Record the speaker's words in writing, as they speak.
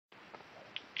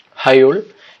Hi all,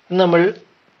 ഇന്ന് നമ്മൾ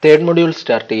third module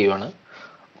start ചെയ്യുവാണ്.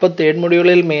 അപ്പോൾ തേർഡ്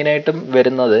മൊഡ്യൂളിൽ മെയിനായിട്ടും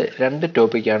വരുന്നത് രണ്ട്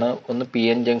ടോപ്പിക്കാണ്. ഒന്ന് പി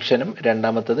എൻ ജംഗ്ഷനും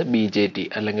രണ്ടാമത്തത് BJT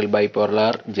അല്ലെങ്കിൽ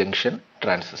ബൈപോളാർ ജംഗ്ഷൻ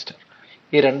ട്രാൻസിസ്റ്റർ.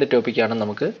 ഈ രണ്ട് ടോപ്പിക്കാണ്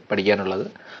നമുക്ക് പഠിക്കാനുള്ളത്.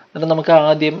 എന്നിട്ട്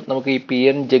നമുക്ക് ഈ പി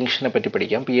എൻ ജംഗ്ഷനെ പറ്റി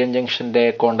പഠിക്കാം. P N ജംഗ്ഷൻ്റെ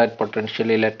contact potential,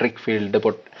 electric field,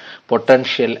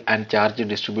 potential and charge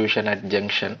distribution at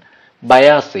junction,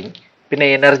 biasing, പിന്നെ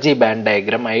energy band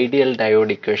diagram, ideal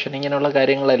diode equation, ഇങ്ങനെയുള്ള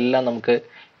കാര്യങ്ങളെല്ലാം നമുക്ക്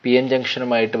പി എൻ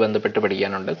ജംഗ്ഷനുമായിട്ട് ബന്ധപ്പെട്ട്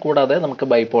പഠിക്കാനുണ്ട്. കൂടാതെ നമുക്ക്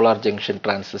ബൈപോളാർ ജംഗ്ഷൻ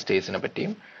ട്രാൻസിസ്റ്റേഴ്സിനെ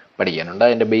പറ്റിയും പഠിക്കാനുണ്ട്.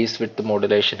 അതിൻ്റെ ബേസ് വിഡ്ത്ത്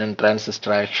മോഡുലേഷനും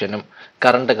ട്രാൻസിസ്റ്റർ ആക്ഷനും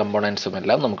കറണ്ട് കമ്പോണൻസും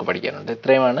എല്ലാം നമുക്ക് പഠിക്കാനുണ്ട്.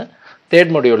 ഇത്രയുമാണ്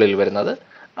തേർഡ് മൊഡ്യൂളിൽ വരുന്നത്.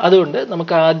 അതുകൊണ്ട്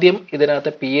നമുക്ക് ആദ്യം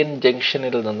ഇതിനകത്ത് പി എൻ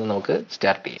ജംഗ്ഷനിൽ നിന്ന് നമുക്ക്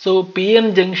സ്റ്റാർട്ട് ചെയ്യാം. So P N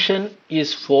junction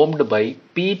is formed by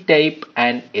P type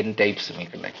and N type semi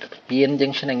conductor. P N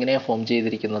junction എങ്ങനെയാണ് ഫോം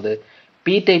ചെയ്തിരിക്കുന്നത്?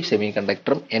 P type semi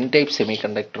കണ്ടക്ടറും N type semi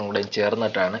കണ്ടക്ടറും കൂടെ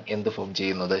ചേർന്നിട്ടാണ് എന്ത് ഫോം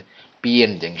ചെയ്യുന്നത്? പി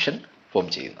എൻ ജംഗ്ഷൻ ഫോം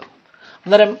ചെയ്യുന്നത്.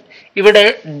 അന്നേരം ഇവിടെ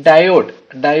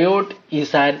diode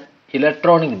is an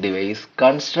electronic device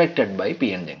constructed by P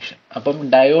N junction. അപ്പം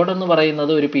ഡയോഡ് എന്ന്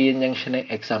പറയുന്നത് ഒരു പി എൻ ജംഗ്ഷന്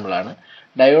എക്സാമ്പിൾ ആണ്.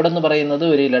 ഡയോഡ് എന്ന് പറയുന്നത്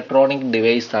ഒരു ഇലക്ട്രോണിക്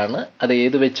ഡിവൈസ് ആണ്. അത്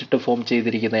ഏത് വെച്ചിട്ട് ഫോം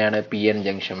ചെയ്തിരിക്കുന്നതാണ്? പി എൻ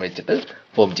ജംഗ്ഷൻ വെച്ചിട്ട്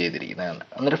ഫോം ചെയ്തിരിക്കുന്നതാണ്.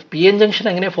 അന്നേരം പി എൻ ജംഗ്ഷൻ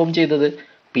എങ്ങനെയാണ് ഫോം ചെയ്തത്?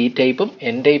 പി ടൈപ്പും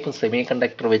എൻ ടൈപ്പും സെമി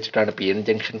കണ്ടക്ടർ വെച്ചിട്ടാണ് പി എൻ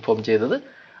ജംഗ്ഷൻ ഫോം ചെയ്തത്.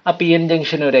 ആ പി എൻ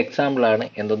ജംഗ്ഷൻ ഒരു എക്സാമ്പിൾ ആണ്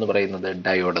എന്തെന്ന് പറയുന്നത്?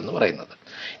 ഡയോഡ് എന്ന് പറയുന്നത്.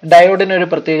 ഡയോഡിന് ഒരു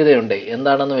പ്രത്യേകതയുണ്ട്.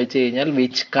 എന്താണെന്ന് വെച്ച് കഴിഞ്ഞാൽ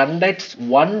which conducts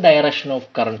one direction of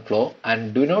current flow and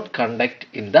do not conduct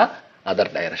in the other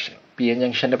direction. P N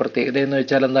ജംഗ്ഷന്റെ പ്രത്യേകത എന്ന്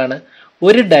വെച്ചാൽ എന്താണ്?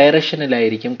 ഒരു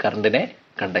ഡയറക്ഷനിലായിരിക്കും കറണ്ടിനെ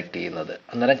കണ്ടക്ട് ചെയ്യുന്നത്.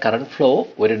 അന്നേരം കറണ്ട് ഫ്ലോ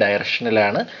ഒരു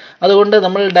ഡയറക്ഷനിലാണ്. അതുകൊണ്ട്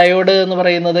നമ്മൾ ഡയോഡ് എന്ന്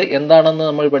പറയുന്നത് എന്താണെന്ന്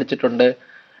നമ്മൾ പഠിച്ചിട്ടുണ്ട്.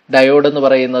 ഡയോഡ് എന്ന്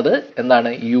പറയുന്നത് എന്താണ്?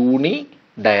 യൂണി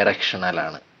ഡയറക്ഷണൽ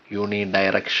ആണ്. യൂണി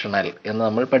ഡയറക്ഷണൽ എന്ന്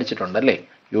നമ്മൾ പഠിച്ചിട്ടുണ്ട് അല്ലേ?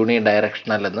 യൂണി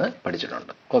ഡയറക്ഷണൽ എന്ന്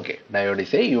പഠിച്ചിട്ടുണ്ട്. Okay, diode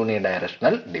is A uni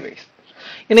directional device.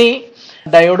 ഇനി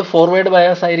ഡയോഡ് ഫോർവേഡ്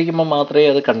ബയാസ് ആയിരിക്കുമ്പോൾ മാത്രമേ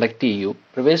അത് കണ്ടക്ട് ചെയ്യൂ.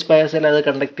 റിവേഴ്സ് ബയാസിൽ അത്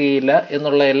കണ്ടക്ട് ചെയ്യില്ല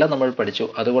എന്നുള്ളതെല്ലാം നമ്മൾ പഠിച്ചു.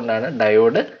 അതുകൊണ്ടാണ്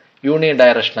ഡയോഡ് യൂണി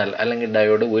ഡയറക്ഷണൽ അല്ലെങ്കിൽ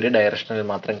ഡയോഡ് ഒരു ഡയറക്ഷനിൽ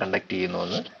മാത്രം കണ്ടക്ട് ചെയ്യുന്നു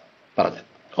എന്ന് പറഞ്ഞത്.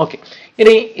 ഓക്കെ,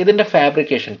 ഇനി ഇതിന്റെ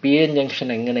ഫാബ്രിക്കേഷൻ, പി എൻ ജംഗ്ഷൻ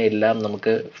എങ്ങനെയെല്ലാം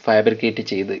നമുക്ക് ഫാബ്രിക്കേറ്റ്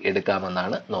ചെയ്ത്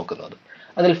എടുക്കാമെന്നാണ് നോക്കുന്നത്.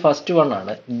 അതിൽ ഫസ്റ്റ് വൺ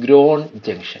ആണ് grown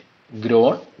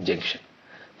junction.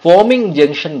 Foaming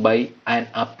junction by an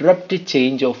abrupt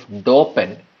change of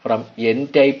ഡോപ്പന്റ് from N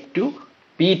type two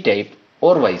P type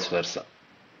or vice വെർസ.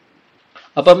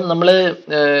 അപ്പം നമ്മൾ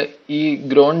ഈ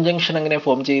ഗ്രോൺ ജംഗ്ഷൻ എങ്ങനെ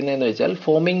ഫോം ചെയ്യുന്നതെന്ന് വെച്ചാൽ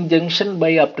foaming junction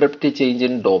by abrupt change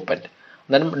in ഡോപ്പന്റ്.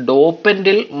 അന്നേരം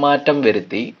ഡോപ്പന്റിൽ മാറ്റം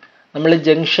വരുത്തി നമ്മൾ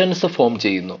ജംഗ്ഷൻസ് ഫോം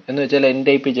ചെയ്യുന്നു എന്ന് വെച്ചാൽ എൻ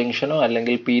ടൈപ്പ് ജംഗ്ഷനോ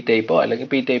അല്ലെങ്കിൽ പി ടൈപ്പോ അല്ലെങ്കിൽ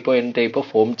പി ടൈപ്പോ എൻ ടൈപ്പോ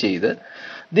ഫോം ചെയ്ത്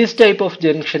this type of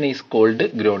junction is called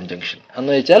grown junction.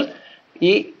 എന്ന് വെച്ചാൽ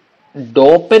ഈ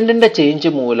ഡോപ്പന്റിന്റെ ചേഞ്ച്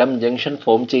മൂലം ജംഗ്ഷൻ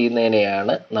ഫോം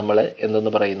ചെയ്യുന്നതിനെയാണ് നമ്മൾ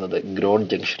എന്തെന്ന് പറയുന്നത്? ഗ്രോൺ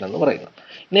ജംഗ്ഷൻ എന്ന് പറയുന്നത്.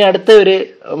 ഇനി അടുത്ത ഒരു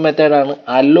മെത്തേഡാണ്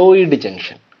അലോയിഡ്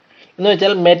ജംഗ്ഷൻ. എന്ന്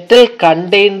വെച്ചാൽ metal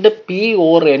contained P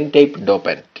or N type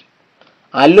ഡോപ്പന്റ്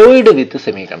അലോയിഡ് with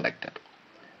semi conductor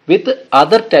with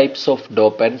other types of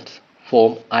ഡോപ്പന്റ്സ്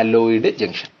form അലോയിഡ്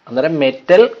junction. അന്നേരം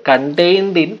metal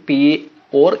contained in P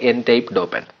or N type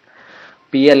ഡോപ്പന്റ്,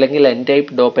 P അല്ലെങ്കിൽ എൻ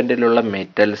ടൈപ്പ് ഡോപ്പന്റിലുള്ള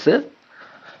മെറ്റൽസ്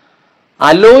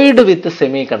അലോയിഡ് വിത്ത്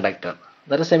സെമി കണ്ടക്ടർ,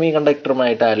 അന്നേരം സെമി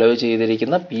കണ്ടക്ടറുമായിട്ട് അലോയ്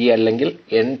ചെയ്തിരിക്കുന്ന P അല്ലെങ്കിൽ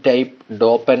N type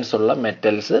ഡോപ്പൻസ് ഉള്ള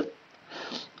metals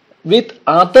with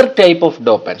other type of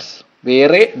ഡോപ്പൻസ്,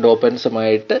 വേറെ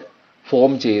ഡോപ്പൻസുമായിട്ട്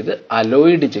form ചെയ്ത്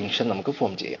അലോയിഡ് junction നമുക്ക്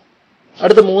form ചെയ്യാം.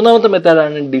 അടുത്ത മൂന്നാമത്തെ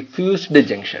മെത്തേഡാണ് ഡിഫ്യൂസ്ഡ്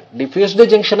ജംഗ്ഷൻ. ഡിഫ്യൂസ്ഡ്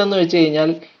ജംഗ്ഷൻ എന്ന് വെച്ച് കഴിഞ്ഞാൽ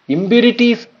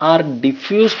impurities R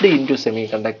diffused in to semi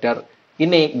conductor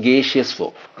in A gaseous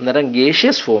form. അന്നേരം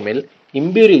ഗേഷ്യസ് ഫോമിൽ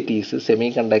ഇംപ്യൂരിറ്റീസ് സെമി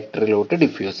കണ്ടക്ടറിലോട്ട്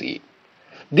ഡിഫ്യൂസ് ചെയ്യും.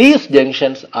 These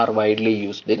junctions are widely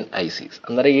used in ICs.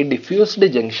 അന്നേരം ഈ ഡിഫ്യൂസ്ഡ്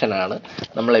ജംഗ്ഷൻ ആണ്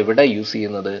നമ്മൾ എവിടെ യൂസ്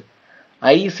ചെയ്യുന്നത്?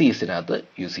 ICസിനകത്ത്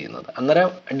യൂസ് ചെയ്യുന്നത്.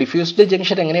 അന്നേരം ഡിഫ്യൂസ്ഡ്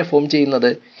ജംഗ്ഷൻ എങ്ങനെയാണ് ഫോം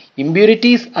ചെയ്യുന്നത്?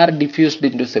 Impurities R diffused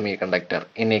in to semi conductor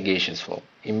in A gaseous form.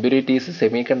 Impurities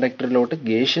semi കണ്ടക്ടറിലോട്ട്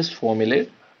gaseous ഫോമിൽ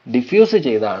ഡിഫ്യൂസ്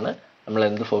ചെയ്താണ് നമ്മൾ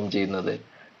എന്ത് ഫോം ചെയ്യുന്നത്?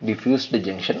 ഡിഫ്യൂസ്ഡ്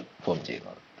ജംഗ്ഷൻ ഫോം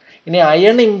ചെയ്യുന്നത്. ഇനി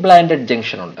അയൺ ഇംപ്ലാന്റഡ്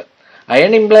ജംഗ്ഷൻ ഉണ്ട്.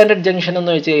 അയൺ ഇംപ്ലാന്റഡ് ജംഗ്ഷൻ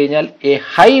എന്ന് വെച്ച് കഴിഞ്ഞാൽ A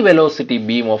high velocity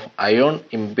beam of ion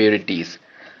impurities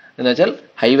എന്ന് വെച്ചാൽ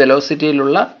high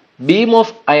വെലോസിറ്റിയിലുള്ള beam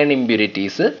of iron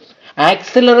impurities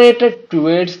accelerated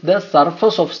towards the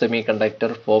surface of semi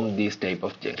conductor form these type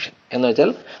of junction. എന്ന്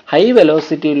വെച്ചാൽ ഹൈ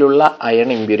വെലോസിറ്റിയിലുള്ള അയൺ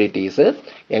ഇംപ്യൂരിറ്റീസ്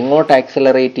എങ്ങോട്ട്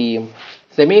accelerate ചെയ്യും?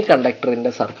 Semi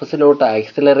കണ്ടക്ടറിന്റെ സർഫസിലോട്ട്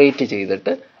accelerate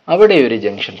ചെയ്തിട്ട് അവിടെ ഒരു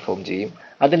ജംഗ്ഷൻ ഫോം ചെയ്യും.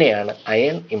 അതിനെയാണ്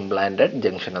അയൺ ഇംപ്ലാന്റഡ്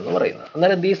ജംഗ്ഷൻ എന്ന് പറയുന്നത്.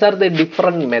 അന്നേരം these are the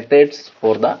different methods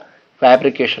for the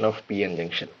fabrication of P N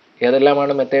junction.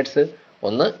 ഏതെല്ലാമാണ് methods?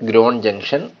 ഒന്ന് ഗ്രോൺ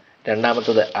ജംഗ്ഷൻ,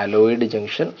 രണ്ടാമത്തത് അലോയിഡ്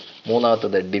ജംഗ്ഷൻ,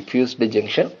 മൂന്നാമത്തത് ഡിഫ്യൂസ്ഡ്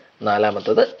ജംഗ്ഷൻ,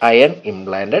 നാലാമത്തത് അയൺ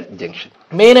ഇംപ്ലാന്റഡ് ജംഗ്ഷൻ.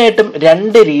 മെയിനായിട്ടും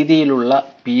രണ്ട് രീതിയിലുള്ള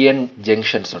പി എൻ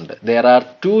ജംഗ്ഷൻസ് ഉണ്ട്. There are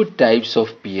two types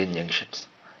of P N junctions.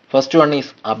 First one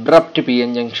is abrupt P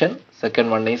N junction,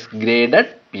 second one is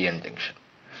graded P N junction.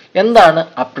 എന്താണ്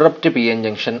abrupt P N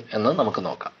junction എന്ന് നമുക്ക്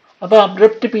നോക്കാം. അപ്പോൾ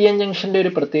abrupt P N ജംഗ്ഷന്റെ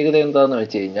ഒരു പ്രത്യേകത എന്താണെന്ന്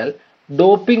വെച്ച് കഴിഞ്ഞാൽ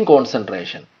ഡോപ്പിംഗ്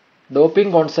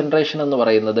കോൺസെൻട്രേഷൻ എന്ന്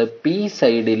പറയുന്നത് പി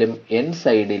സൈഡിലും എൻ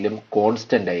സൈഡിലും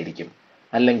കോൺസ്റ്റന്റ് ആയിരിക്കും,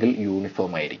 അല്ലെങ്കിൽ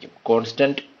യൂണിഫോം ആയിരിക്കും.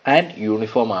 കോൺസ്റ്റന്റ് ആൻഡ്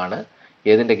യൂണിഫോം ആണ്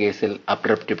ഏതിന്റെ കേസിൽ?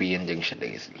 അബ്രപ്റ്റ് പി എൻ ജംഗ്ഷന്റെ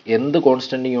കേസിൽ. എന്ത്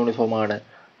കോൺസ്റ്റന്റ് യൂണിഫോം ആണ്?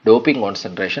 Doping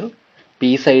concentration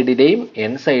P സൈഡിലെയും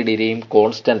N സൈഡിലെയും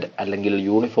constant അല്ലെങ്കിൽ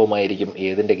യൂണിഫോം ആയിരിക്കും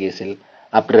ഏതിന്റെ കേസിൽ?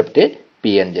 അബ്രപ്റ്റ്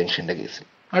പി എൻ ജംഗ്ഷന്റെ കേസിൽ.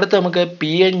 അടുത്ത നമുക്ക്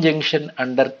P N junction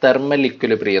under thermal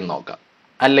equilibrium നോക്കാം.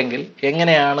 അല്ലെങ്കിൽ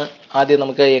ആദ്യം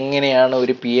നമുക്ക് എങ്ങനെയാണ്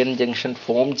ഒരു പി എൻ ജംഗ്ഷൻ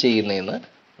ഫോം ചെയ്യുന്നതെന്ന്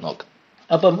നോക്കാം.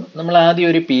 അപ്പം നമ്മൾ ആദ്യം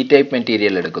ഒരു പി ടൈപ്പ്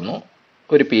മെറ്റീരിയൽ എടുക്കുന്നു,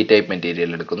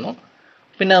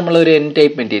 പിന്നെ നമ്മൾ ഒരു എൻ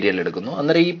ടൈപ്പ് മെറ്റീരിയൽ എടുക്കുന്നു.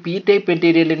 അന്നേരം ഈ പി ടൈപ്പ്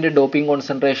മെറ്റീരിയലിന്റെ ഡോപ്പിംഗ്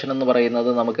കോൺസെൻട്രേഷൻ എന്ന്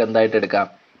പറയുന്നത് നമുക്ക് എന്തായിട്ട് എടുക്കാം?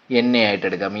 എൻ എ ആയിട്ട്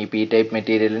എടുക്കാം. ഈ പി ടൈപ്പ്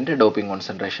മെറ്റീരിയലിന്റെ ഡോപ്പിംഗ്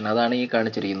കോൺസെൻട്രേഷൻ അതാണ് ഈ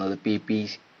കാണിച്ചിരിക്കുന്നത്.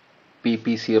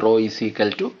 PP0 is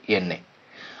equal to NA.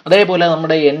 അതേപോലെ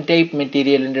നമ്മുടെ എൻ ടൈപ്പ്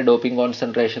മെറ്റീരിയലിന്റെ ഡോപ്പിംഗ്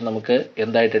കോൺസെൻട്രേഷൻ നമുക്ക്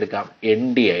എന്തായിട്ട് എടുക്കാം?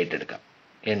 ND ആയിട്ട് എടുക്കാം.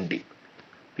 ND.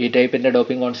 പി ടൈപ്പിന്റെ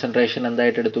ഡോപ്പിംഗ് കോൺസെൻട്രേഷൻ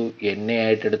എന്തായിട്ട് എടുത്തു? NA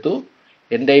ആയിട്ട് എടുത്തു.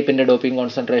 എൻ ടൈപ്പിന്റെ ഡോപ്പിംഗ്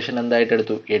കോൺസെൻട്രേഷൻ എന്തായിട്ട്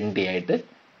എടുത്തു? ND ആയിട്ട്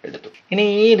എടുത്തു. ഇനി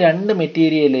ഈ രണ്ട്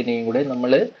മെറ്റീരിയലിനെയും കൂടെ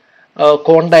നമ്മൾ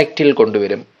കോണ്ടാക്റ്റിൽ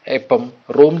കൊണ്ടുവരും. ഇപ്പം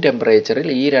റൂം ടെമ്പറേച്ചറിൽ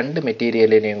ഈ രണ്ട്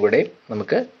മെറ്റീരിയലിനെയും കൂടെ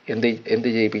നമുക്ക് എന്ത്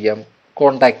ചെയ്യിപ്പിക്കാം?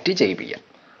 കോണ്ടാക്റ്റ് ചെയ്യിപ്പിക്കാം.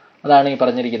 അതാണ് ഈ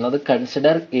പറഞ്ഞിരിക്കുന്നത്.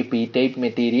 Consider A P type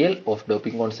material of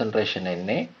doping concentration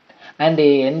NA and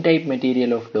A N type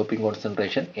material of doping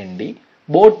concentration ND,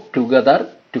 both together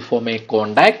to form A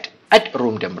contact at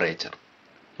room temperature.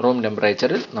 Room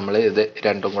ടെമ്പറേച്ചറിൽ നമ്മൾ ഇത്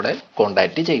രണ്ടും കൂടെ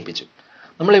കോണ്ടാക്റ്റ് ചെയ്യിപ്പിച്ചു.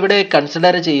 നമ്മളിവിടെ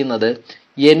കൺസിഡർ ചെയ്യുന്നത്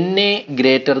NA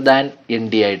ഗ്രേറ്റർ ദാൻ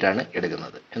ND ആയിട്ടാണ്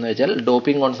എടുക്കുന്നത്. എന്ന് വെച്ചാൽ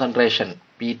doping concentration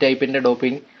P ടൈപ്പിന്റെ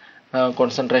doping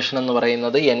concentration എന്ന്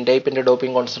പറയുന്നത് എൻ ടൈപ്പിന്റെ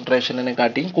ഡോപ്പിംഗ് കോൺസെൻട്രേഷനെ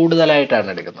കാട്ടിയും കൂടുതലായിട്ടാണ്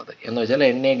എടുക്കുന്നത്. എന്ന് വെച്ചാൽ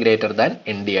NA ഗ്രേറ്റർ ദാൻ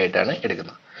ND ആയിട്ടാണ്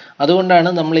എടുക്കുന്നത്. അതുകൊണ്ടാണ്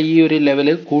നമ്മൾ ഈ ഒരു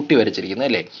ലെവല് കൂട്ടി വരച്ചിരിക്കുന്നത്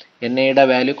അല്ലേ. NAയുടെ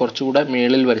വാല്യൂ കുറച്ചുകൂടെ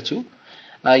മേളിൽ വരച്ചു,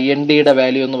 NDയുടെ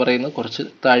വാല്യൂ എന്ന് പറയുന്നത് കുറച്ച്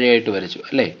താഴെയായിട്ട് വരച്ചു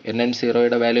അല്ലേ.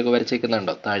 NN0യുടെ വാല്യൂ ഒക്കെ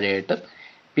വരച്ചേക്കുന്നുണ്ടോ? താഴെയായിട്ട്.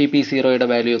 PP0യുടെ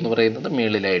വാല്യൂ എന്ന് പറയുന്നത്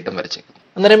മേളിലായിട്ടും വരച്ചേക്കുന്നു.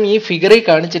 അന്നേരം ഈ ഫിഗറിൽ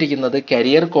കാണിച്ചിരിക്കുന്നത്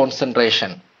career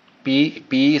concentration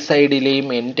P സൈഡിലെയും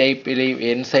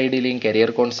N സൈഡിലെയും career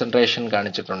concentration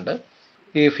കാണിച്ചിട്ടുണ്ട്.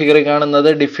 ഈ ഫിഗറിൽ കാണുന്നത്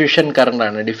ഡിഫ്യൂഷൻ കറണ്ട്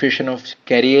ആണ്. Diffusion of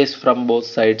careers from both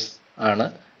sides ആണ്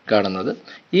കാണുന്നത്.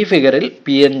 ഈ ഫിഗറിൽ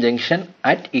പി എൻ ജംഗ്ഷൻ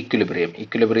അറ്റ്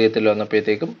ഇക്വിലിബ്രിയത്തിൽ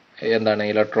വന്നപ്പോഴത്തേക്കും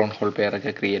ഇലക്ട്രോൺ ഹോൾ പെയർ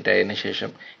ഒക്കെ ക്രിയേറ്റ് ആയതിനു ശേഷം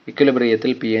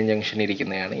ഇക്വിലിബ്രിയത്തിൽ പി എൻ ജംഗ്ഷൻ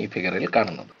ഇരിക്കുന്നതാണ് ഈ ഫിഗറിൽ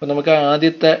കാണുന്നത്. അപ്പോൾ നമുക്ക്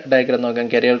ആദ്യത്തെ ഡയഗ്രാം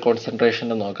നോക്കാം. കരിയർ കോൺസെൻട്രേഷൻ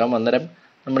നോക്കാം. അന്നേരം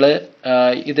നമ്മൾ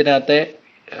ഇതിനകത്തെ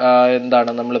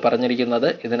നമ്മൾ പറഞ്ഞിരിക്കുന്നത്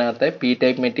ഇതിനകത്തെ പി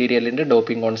ടൈപ്പ് മെറ്റീരിയലിന്റെ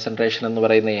ഡോപ്പിംഗ് കോൺസെൻട്രേഷൻ എന്ന്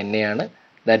പറയുന്നത് NA ആണ്.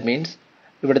 ദാറ്റ് മീൻസ്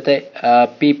ഇവിടുത്തെ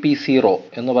PP0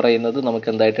 എന്ന് പറയുന്നത് നമുക്ക്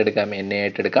എന്തായിട്ട് എടുക്കാം? NA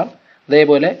ആയിട്ട് എടുക്കാം.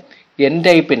 അതേപോലെ എൻ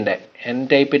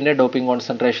ടൈപ്പിന്റെ ഡോപ്പിംഗ്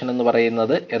കോൺസെൻട്രേഷൻ എന്ന്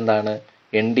പറയുന്നത് എന്താണ്?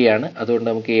 ND ആണ്. അതുകൊണ്ട്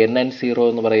നമുക്ക് NN0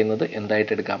 എന്ന് പറയുന്നത്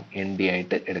എന്തായിട്ട് എടുക്കാം? ND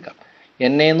ആയിട്ട് എടുക്കാം.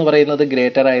 NA എന്ന് പറയുന്നത്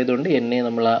ഗ്രേറ്റർ ആയതുകൊണ്ട് NA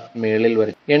നമ്മൾ മേളിൽ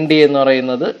വരച്ചു. ND എന്ന്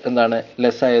പറയുന്നത്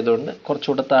ലെസ് ആയതുകൊണ്ട്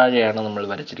കുറച്ചുകൂടെ താഴെയാണ് നമ്മൾ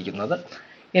വരച്ചിരിക്കുന്നത്.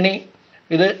 ഇനി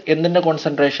ഇത് എന്തിന്റെ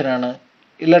കോൺസെൻട്രേഷൻ ആണ്?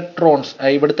 ഇലക്ട്രോൺസ്,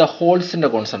 ഇവിടുത്തെ ഹോൾസിന്റെ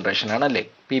കോൺസെൻട്രേഷൻ ആണ് അല്ലേ.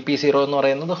 PP0 എന്ന്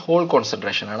പറയുന്നത് ഹോൾ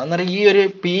കോൺസെൻട്രേഷൻ ആണ്. അന്നേരം ഈ ഒരു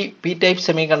പി ടൈപ്പ്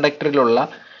സെമി കണ്ടക്ടറിലുള്ള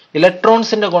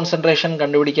ഇലക്ട്രോൺസിന്റെ കോൺസെൻട്രേഷൻ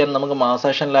കണ്ടുപിടിക്കാൻ നമുക്ക്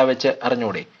മാസാഷൻ ലാ വെച്ച്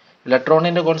അറിഞ്ഞൂടെ?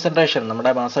 ഇലക്ട്രോണിന്റെ കോൺസെൻട്രേഷൻ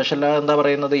നമ്മുടെ മാസാഷൻ ലാ എന്താ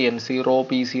പറയുന്നത്? N0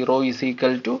 P0 is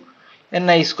equal to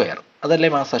Ni². അതല്ലേ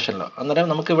മാസാഷൻ ലാ.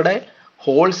 അന്നേരം നമുക്കിവിടെ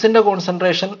ഹോൾസിന്റെ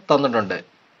കോൺസെൻട്രേഷൻ തന്നിട്ടുണ്ട്.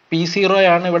 P0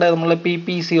 ആണ് ഇവിടെ നമ്മൾ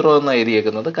PP0 എന്ന്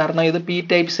എഴുതിയേക്കുന്നത്. കാരണം ഇത് പി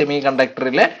ടൈപ്പ് സെമി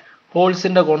കണ്ടക്ടറിലെ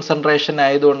ഹോൾസിന്റെ കോൺസെൻട്രേഷൻ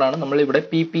ആയതുകൊണ്ടാണ് നമ്മൾ ഇവിടെ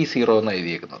PP0 എന്ന്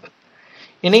എഴുതിയേക്കുന്നത്.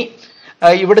 ഇനി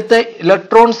ഇവിടുത്തെ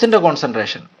ഇലക്ട്രോൺസിന്റെ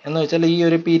കോൺസെൻട്രേഷൻ എന്ന് വെച്ചാൽ ഈ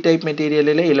ഒരു പി ടൈപ്പ്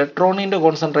മെറ്റീരിയലിലെ ഇലക്ട്രോണിന്റെ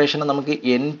കോൺസെൻട്രേഷൻ നമുക്ക്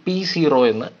NP0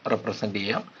 എന്ന് റെപ്രസെന്റ്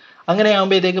ചെയ്യാം. അങ്ങനെ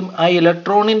ആകുമ്പോഴത്തേക്കും ആ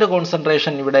ഇലക്ട്രോണിന്റെ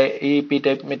കോൺസെൻട്രേഷൻ ഇവിടെ ഈ പി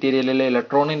ടൈപ്പ് മെറ്റീരിയലിലെ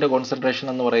ഇലക്ട്രോണിന്റെ കോൺസെൻട്രേഷൻ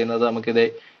എന്ന് പറയുന്നത് നമുക്കിത്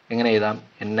എങ്ങനെ എഴുതാം?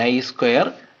 Ni²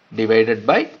 divided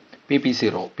by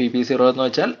PP0. PP0 എന്ന്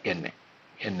വെച്ചാൽ NA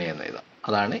എന്ന് എഴുതാം.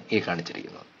 അതാണ് ഈ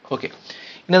കാണിച്ചിരിക്കുന്നത്. ഓക്കെ.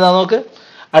 ഇനി നമുക്ക്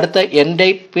അടുത്ത എൻ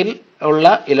ടൈപ്പിൽ ഉള്ള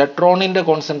ഇലക്ട്രോണിന്റെ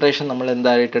കോൺസെൻട്രേഷൻ നമ്മൾ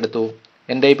എന്തായിട്ട് എടുത്തു?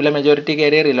 എൻ ടൈപ്പിലെ മെജോറിറ്റി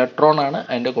കാരിയർ ഇലക്ട്രോൺ ആണ്.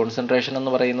 അതിന്റെ കോൺസെൻട്രേഷൻ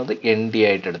എന്ന് പറയുന്നത് ND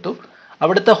ആയിട്ട് എടുത്തു.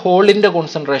 അവിടുത്തെ ഹോളിന്റെ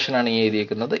കോൺസെൻട്രേഷൻ ആണ് ഈ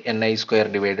എഴുതിയിരിക്കുന്നത് Ni²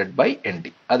 ഡിവൈഡഡ് ബൈ ND.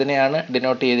 അതിനെയാണ്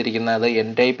ഡിനോട്ട് ചെയ്തിരിക്കുന്നത്. എൻ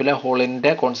ടൈപ്പിലെ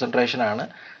ഹോളിന്റെ കോൺസെൻട്രേഷൻ ആണ്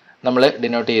നമ്മൾ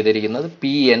ഡിനോട്ട് ചെയ്തിരിക്കുന്നത്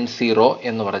PN0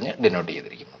 എന്ന് പറഞ്ഞ് ഡിനോട്ട്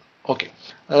ചെയ്തിരിക്കുന്നത്. ഓക്കെ,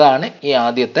 അതാണ് ഈ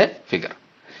ആദ്യത്തെ ഫിഗർ.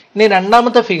 ഇനി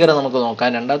രണ്ടാമത്തെ ഫിഗർ നമുക്ക് നോക്കാം.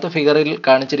 രണ്ടാമത്തെ ഫിഗറിൽ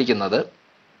കാണിച്ചിരിക്കുന്നത്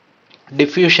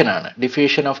ഡിഫ്യൂഷൻ ആണ്.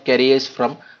 Diffusion of careers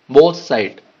from both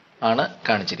side ആണ്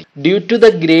കാണിച്ചിരിക്കുന്നത്. Due to the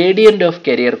gradient of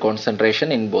career concentration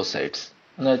in both sides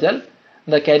എന്ന് വെച്ചാൽ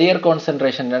ദ കരിയർ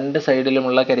കോൺസെൻട്രേഷൻ, രണ്ട്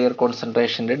സൈഡിലുമുള്ള കരിയർ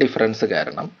കോൺസെൻട്രേഷന്റെ ഡിഫറൻസ്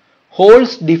കാരണം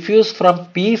holes diffuse from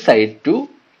P side to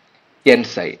N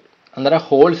side. അന്നേരം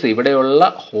ഹോൾസ്, ഇവിടെയുള്ള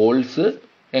holes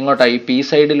എങ്ങോട്ടായി, P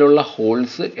സൈഡിലുള്ള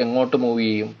holes എങ്ങോട്ട് മൂവ്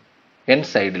ചെയ്യും, എൻ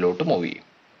സൈഡിലോട്ട് മൂവ് ചെയ്യും.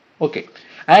 Okay.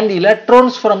 And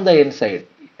electrons from the N side,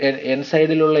 N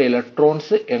സൈഡിലുള്ള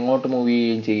ഇലക്ട്രോൺസ് എങ്ങോട്ട് മൂവ്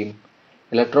ചെയ്യുകയും ചെയ്യും,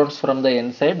 electrons from the N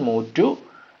side move to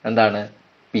എന്താണ്,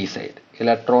 പി സൈഡ്.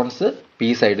 ഇലക്ട്രോൺസ് പി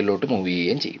സൈഡിലോട്ട് മൂവ്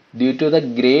ചെയ്യുകയും ചെയ്യും. Due to the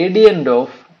gradient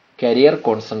of career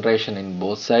concentration in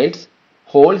both sides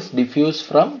holes diffuse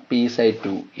from P side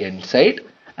to N side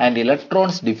and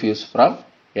electrons diffuse from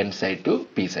N side to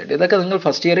P side. ഇതൊക്കെ നിങ്ങൾ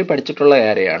first ഇയറിൽ പഠിച്ചിട്ടുള്ള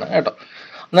കാര്യമാണ് കേട്ടോ.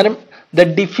 അന്നേരം ദ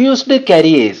ഡിഫ്യൂസ്ഡ്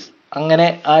കരിയേഴ്സ്, അങ്ങനെ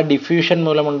ആ diffusion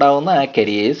മൂലമുണ്ടാകുന്ന ആ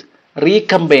കരിയേഴ്സ്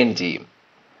റീകമ്പൈൻ ചെയ്യും.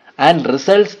 And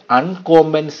results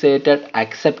അൺകോമ്പൻസേറ്റഡ്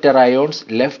acceptor ions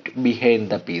left behind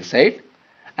the P side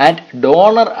and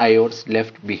donor ions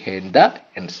left behind the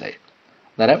N side.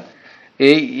 അന്നേരം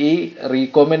ഈ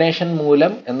റീകോമ്പിനേഷൻ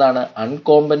മൂലം എന്താണ്,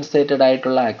 അൺകോമ്പൻസേറ്റഡ്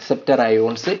ആയിട്ടുള്ള അക്സെപ്റ്റർ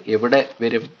അയോൺസ് എവിടെ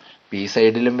വരും, പി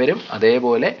സൈഡിലും വരും.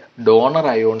 അതേപോലെ ഡോണർ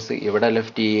അയോൺസ് ഇവിടെ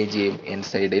ലെഫ്റ്റ് ചെയ്യുകയും ചെയ്യും, എൻ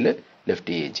സൈഡിൽ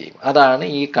ലെഫ്റ്റ് ചെയ്യുകയും ചെയ്യും. അതാണ്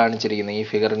ഈ കാണിച്ചിരിക്കുന്നത്, ഈ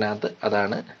ഫിഗറിനകത്ത്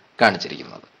അതാണ്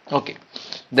കാണിച്ചിരിക്കുന്നത്. Okay.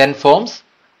 Then forms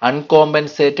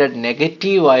അൺകോമ്പൻസേറ്റഡ്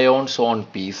negative ions on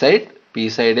P side, P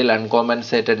സൈഡിൽ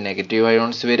അൺകോമ്പൻസേറ്റഡ് നെഗറ്റീവ്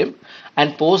അയോൺസ് വരും.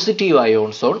 And positive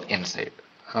ions on N side,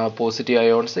 positive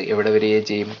ions എവിടെ വരികയും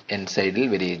ചെയ്യും, എൻ സൈഡിൽ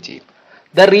വരികയും ചെയ്യും.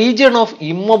 The region of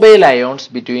immobile ions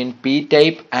between P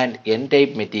type and N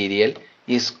type material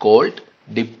is called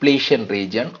depletion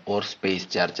region or space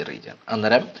charge region.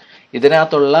 അന്നേരം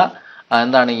ഇതിനകത്തുള്ള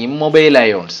എന്താണ്, ഇമ്മൊബൈൽ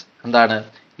അയോൺസ്, എന്താണ്,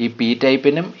 ഈ പി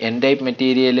ടൈപ്പിനും എൻ ടൈപ്പ്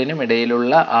മെറ്റീരിയലിനും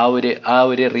ഇടയിലുള്ള ആ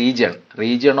ഒരു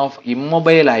റീജിയൺ ഓഫ്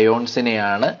ഇമ്മൊബൈൽ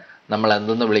അയോൺസിനെയാണ് നമ്മൾ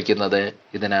എന്തെന്ന് വിളിക്കുന്നത്,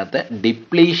 ഇതിനകത്ത്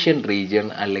ഡിപ്ലീഷൻ റീജിയൻ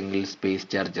അല്ലെങ്കിൽ സ്പേസ്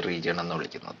ചാർജ് റീജിയൻ എന്ന്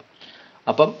വിളിക്കുന്നത്.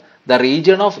 അപ്പം the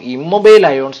region of immobile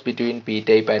ions between P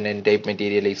type and N type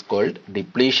material is called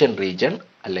depletion region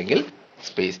അല്ലെങ്കിൽ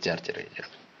space charge region.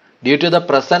 Due to the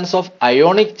presence of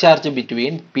ionic charge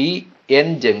between P N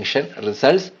junction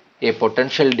results A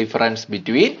potential difference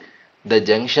between the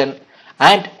junction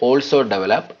and also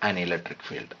develop an electric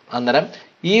field. അന്നേരം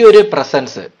ഈ ഒരു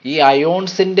presence, ഈ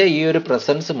അയോൺസിന്റെ ഈ ഒരു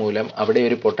presence മൂലം അവിടെ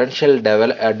ഒരു പൊട്ടൻഷ്യൽ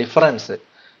ഡിഫറൻസ്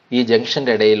ഈ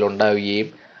ജംഗ്ഷന്റെ ഇടയിൽ ഉണ്ടാവുകയും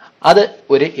അത്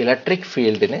ഒരു ഇലക്ട്രിക്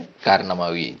ഫീൽഡിന്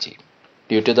കാരണമാവുകയും ചെയ്യും.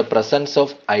 Due to the presence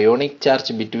of ionic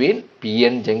charge between P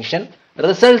N junction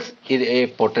results in A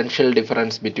potential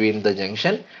difference between the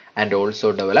junction and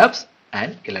also develops an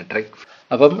electric.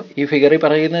 അപ്പം ഈ ഫിഗറിൽ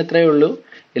പറയുന്നത് ഇത്രയേ ഉള്ളൂ.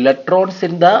 ഇലക്ട്രോൺസ്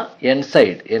ഇൻ ദ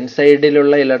എൻ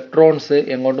സൈഡിലുള്ള ഇലക്ട്രോൺസ്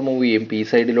എങ്ങോട്ട് മൂവ് ചെയ്യും, പി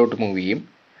സൈഡിലോട്ട് മൂവ് ചെയ്യും.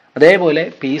 അതേപോലെ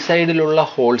പി സൈഡിലുള്ള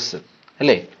ഹോൾസ്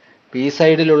അല്ലേ, പി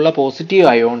സൈഡിലുള്ള പോസിറ്റീവ്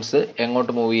അയോൺസ്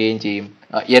എങ്ങോട്ട് മൂവ് ചെയ്യുകയും ചെയ്യും,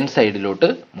 എൻ സൈഡിലോട്ട്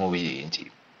മൂവ് ചെയ്യുകയും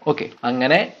ചെയ്യും. ഓക്കെ.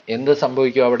 അങ്ങനെ എന്ത്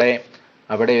സംഭവിക്കും,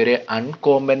 അവിടെ ഒരു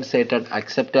അൺകോമ്പൻസേറ്റഡ്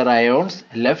acceptor ions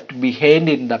left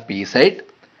behind in the P side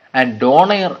and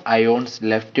donor ions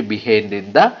left behind in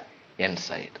the N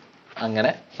side. അങ്ങനെ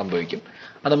സംഭവിക്കും.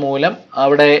 അതുമൂലം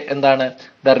അവിടെ എന്താണ്,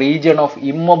 the region of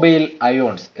immobile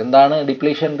ions, എന്താണ്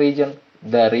depletion region,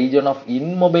 the region of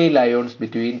immobile ions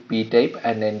between P type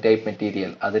and N type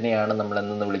material, അതിനെയാണ് നമ്മൾ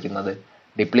എന്തെന്ന് വിളിക്കുന്നത്,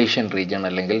 ഡിപ്ലീഷൻ റീജിയൻ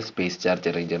അല്ലെങ്കിൽ സ്പേസ്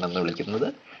ചാർജ് റീജിയൻ എന്ന് വിളിക്കുന്നത്.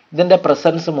 ഇതിന്റെ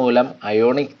പ്രസൻസ് മൂലം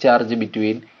ionic charge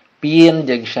between P N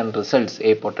junction results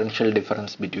A potential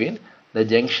difference between the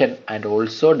junction and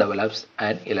also develops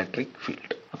an electric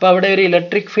field. അപ്പൊ അവിടെ ഒരു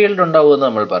ഇലക്ട്രിക് ഫീൽഡ് ഉണ്ടാവുമെന്ന്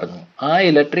നമ്മൾ പറഞ്ഞു. ആ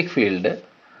electric field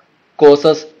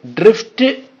causes drift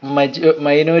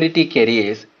minority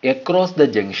carriers across the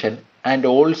junction and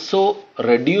also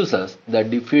reduces the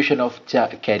diffusion of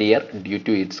carrier due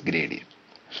to its gradient.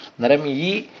 അന്നേരം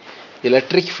ഈ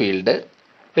electric field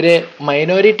ഒരു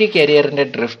മൈനോറിറ്റി കാരിയറിന്റെ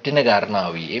ഡ്രിഫ്റ്റിന്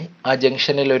കാരണമാവുകയും ആ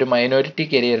ജംഗ്ഷനിൽ ഒരു മൈനോറിറ്റി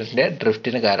കാരിയറിന്റെ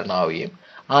ഡ്രിഫ്റ്റിന് കാരണമാവുകയും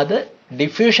അത്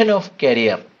diffusion of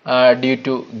carrier due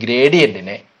to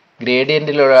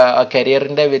ഗ്രേഡിയന്റിലുള്ള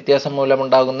കരിയറിന്റെ വ്യത്യാസം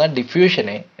മൂലമുണ്ടാകുന്ന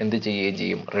ഡിഫ്യൂഷനെ എന്ത് ചെയ്യുകയും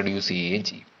ചെയ്യും, റെഡ്യൂസ് ചെയ്യുകയും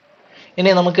ചെയ്യും.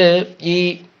 ഇനി നമുക്ക് ഈ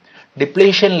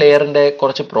ഡിപ്ലീഷൻ ലെയറിന്റെ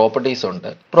കുറച്ച് പ്രോപ്പർട്ടീസ് ഉണ്ട്.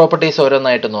 പ്രോപ്പർട്ടീസ്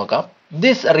ഓരോന്നായിട്ട് നോക്കാം.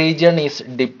 This region is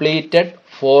depleted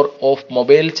four of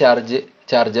mobile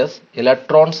charges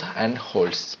electrons and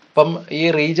holes. അപ്പം ഈ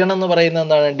റീജിയൺ എന്ന് പറയുന്നത്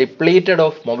എന്താണ്, depleted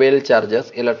of mobile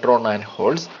charges electron and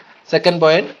holes. Second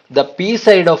point, the P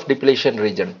side of depletion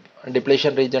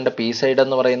റീജിയന്റെ P side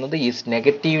എന്ന് പറയുന്നത് is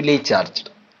negatively charged.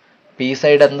 P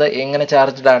side എങ്ങനെ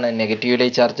charged ആണ്, negatively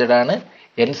charged ആണ്.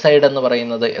 എൻ സൈഡ് എന്ന്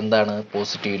പറയുന്നത് എന്താണ്,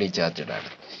 പോസിറ്റീവ്ലി ചാർജ്ഡ് ആണ്.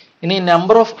 ഇനി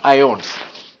നമ്പർ ഓഫ് അയോൺസ്,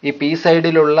 ഈ പി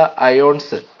സൈഡിലുള്ള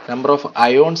ions, number of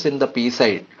ions in the P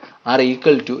side R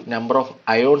equal to number of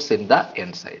ions in the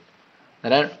N side.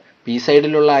 അതായത് പി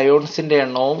സൈഡിലുള്ള അയോൺസിന്റെ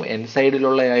എണ്ണവും എൻ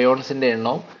സൈഡിലുള്ള അയോൺസിന്റെ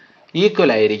എണ്ണവും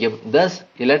ഈക്വൽ ആയിരിക്കും. Thus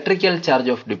electrical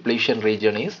charge of depletion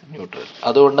region is neutral.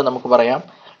 അതുകൊണ്ട് നമുക്ക് പറയാം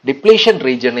ഡിപ്ലീഷൻ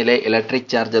റീജിയണിലെ ഇലക്ട്രിക്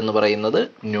ചാർജ് എന്ന് പറയുന്നത്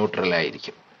ന്യൂട്രൽ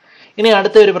ആയിരിക്കും. ഇനി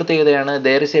അടുത്ത ഒരു പ്രത്യേകതയാണ്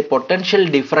there is a potential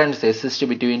difference exists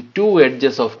between two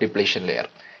edges of depletion layer.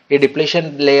 ഈ ഡിപ്ലീഷൻ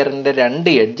ലെയറിന്റെ രണ്ട്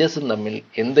എഡ്ജസും തമ്മിൽ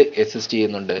എന്ത് എക്സിസ്റ്റ്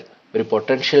ചെയ്യുന്നുണ്ട്? ഒരു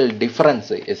പൊട്ടൻഷ്യൽ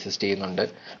ഡിഫറൻസ് എക്സിസ്റ്റ് ചെയ്യുന്നുണ്ട്.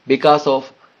 Because of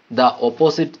the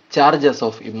opposite charges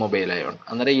of immobile ion.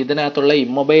 അന്നേരം ഇതിനകത്തുള്ള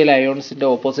ഇമ്മൊബൈൽ അയോൺസിന്റെ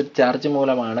ഓപ്പോസിറ്റ് ചാർജ്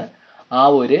മൂലമാണ് ആ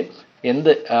ഒരു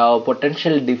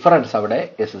പൊട്ടൻഷ്യൽ ഡിഫറൻസ് അവിടെ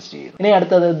എക്സിസ്റ്റ് ചെയ്യുന്നു. ഇനി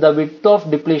അടുത്തത് the width of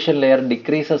depletion layer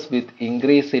decreases with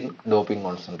increase in doping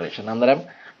concentration. അന്നേരം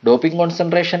ഡോപ്പിംഗ്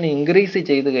കോൺസെൻട്രേഷൻ ഇൻക്രീസ്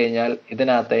ചെയ്ത് കഴിഞ്ഞാൽ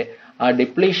ഇതിനകത്തെ ആ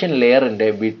ഡിപ്ലീഷൻ ലെയറിന്റെ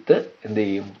വിഡ്ത്ത് എന്ത്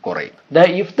ചെയ്യും? കുറയും.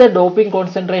 If the doping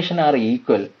concentration R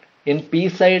equal in P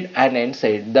side and N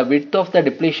side the width of the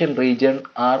depletion region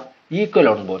R equal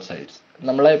on both sides.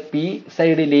 നമ്മളെ P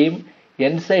സൈഡിലെയും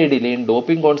N സൈഡിലെയും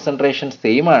doping concentration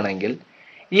same ആണെങ്കിൽ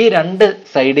ഈ രണ്ട്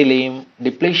സൈഡിലെയും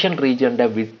ഡിപ്ലീഷൻ റീജിയന്റെ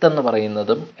വിഡ്ത്ത് എന്ന്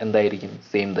പറയുന്നതും എന്തായിരിക്കും?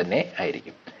 സെയിം തന്നെ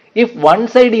ആയിരിക്കും. If one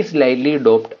side is lightly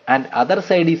doped and other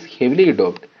side is heavily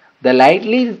doped, the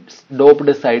lightly doped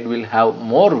side will have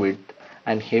more width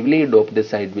and heavily doped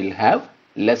side will have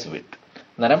less width.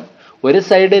 അന്നേരം ഒരു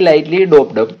side lightly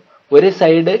ഡോപ്ഡും ഒരു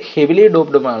side heavily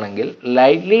ഡോപ്ഡും ആണെങ്കിൽ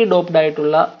lightly doped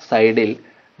ആയിട്ടുള്ള സൈഡിൽ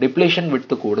depletion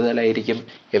width കൂടുതലായിരിക്കും,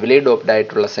 heavily doped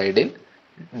ആയിട്ടുള്ള സൈഡിൽ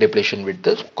depletion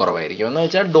width കുറവായിരിക്കും. എന്ന്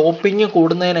വെച്ചാൽ ഡോപ്പിംഗ്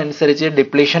കൂടുന്നതിനനുസരിച്ച്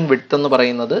ഡിപ്ലീഷൻ വിഡ്ത്ത് എന്ന്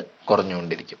പറയുന്നത്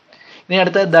കുറഞ്ഞുകൊണ്ടിരിക്കും. ഇനി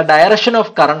അടുത്ത the direction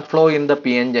of current flow in the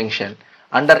P N junction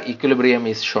under equilibrium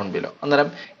is shown below. അന്നേരം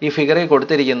ഈ ഫിഗറിൽ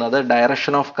കൊടുത്തിരിക്കുന്നത്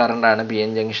ഡയറക്ഷൻ ഓഫ് കറണ്ട് ആണ്. പി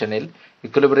എൻ ജംഗ്ഷനിൽ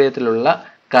ഇക്വിലിബ്രിയത്തിലുള്ള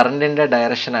കറണ്ടിന്റെ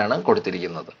ഡയറക്ഷൻ ആണ്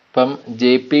കൊടുത്തിരിക്കുന്നത്. ഇപ്പം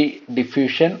J P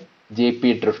diffusion, J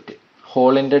P drift.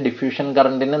 ഹോളിന്റെ diffusion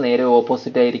കറണ്ടിന് നേരെ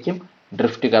ഓപ്പോസിറ്റ് ആയിരിക്കും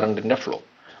ഡ്രിഫ്റ്റ് കറണ്ടിന്റെ ഫ്ലോ.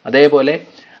 അതേപോലെ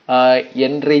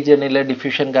എൻ റീജിയനിലെ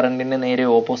ഡിഫ്യൂഷൻ കറണ്ടിന് നേരെ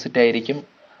ഓപ്പോസിറ്റ് ആയിരിക്കും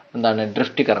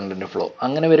ഡ്രിഫ്റ്റ് കറണ്ടിന്റെ ഫ്ലോ.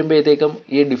 അങ്ങനെ വരുമ്പോഴത്തേക്കും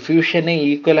ഈ ഡിഫ്യൂഷന്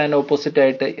ഈക്വൽ ആൻഡ് ഓപ്പോസിറ്റ്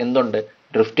ആയിട്ട് എന്തുണ്ട്?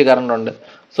 ഡ്രിഫ്റ്റ് കറണ്ട് ഉണ്ട്.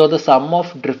 So the sum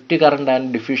of drift current and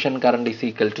diffusion current is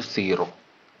equal to 0.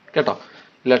 കേട്ടോ,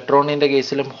 ഇലക്ട്രോണിന്റെ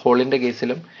കേസിലും ഹോളിന്റെ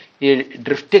കേസിലും ഈ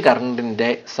ഡ്രിഫ്റ്റ് കറണ്ടിന്റെ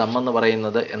സം എന്ന്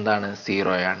പറയുന്നത് എന്താണ്?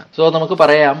 0 ആണ്. സോ നമുക്ക്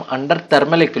പറയാം അണ്ടർ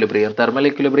തെർമൽ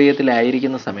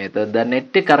ഇക്വിലിബ്രിയത്തിലായിരിക്കുന്ന സമയത്ത് the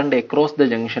net current across the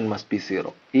junction must be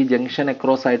 0. ഈ ജംഗ്ഷൻ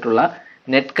അക്രോസ് ആയിട്ടുള്ള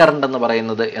നെറ്റ് കറണ്ട് എന്ന്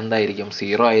പറയുന്നത് എന്തായിരിക്കും?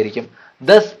 0 ആയിരിക്കും.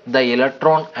 Thus the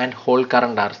electron and whole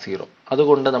current R 0.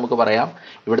 അതുകൊണ്ട് നമുക്ക് പറയാം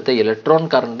ഇവിടുത്തെ ഇലക്ട്രോൺ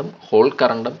കറണ്ടും ഹോൾ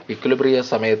കറണ്ടും ഇക്വിലിബ്രിയ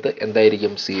സമയത്ത്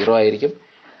എന്തായിരിക്കും? 0 ആയിരിക്കും.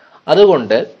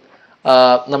 അതുകൊണ്ട്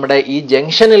നമ്മുടെ ഈ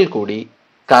ജംഗ്ഷനിൽ കൂടി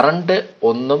കറണ്ട്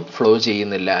ഒന്നും ഫ്ലോ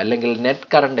ചെയ്യുന്നില്ല, അല്ലെങ്കിൽ net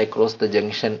current across the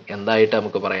junction എന്തായിട്ട്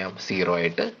നമുക്ക് പറയാം? 0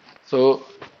 ആയിട്ട്. സോ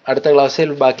അടുത്ത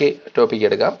ക്ലാസ്സിൽ ബാക്കി ടോപ്പിക്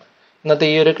എടുക്കാം. ഇന്നത്തെ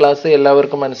ഈ ഒരു ക്ലാസ്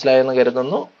എല്ലാവർക്കും മനസ്സിലായെന്ന്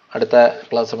കരുതുന്നു. അടുത്ത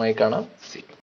ക്ലാസ്സുമായി കാണാം.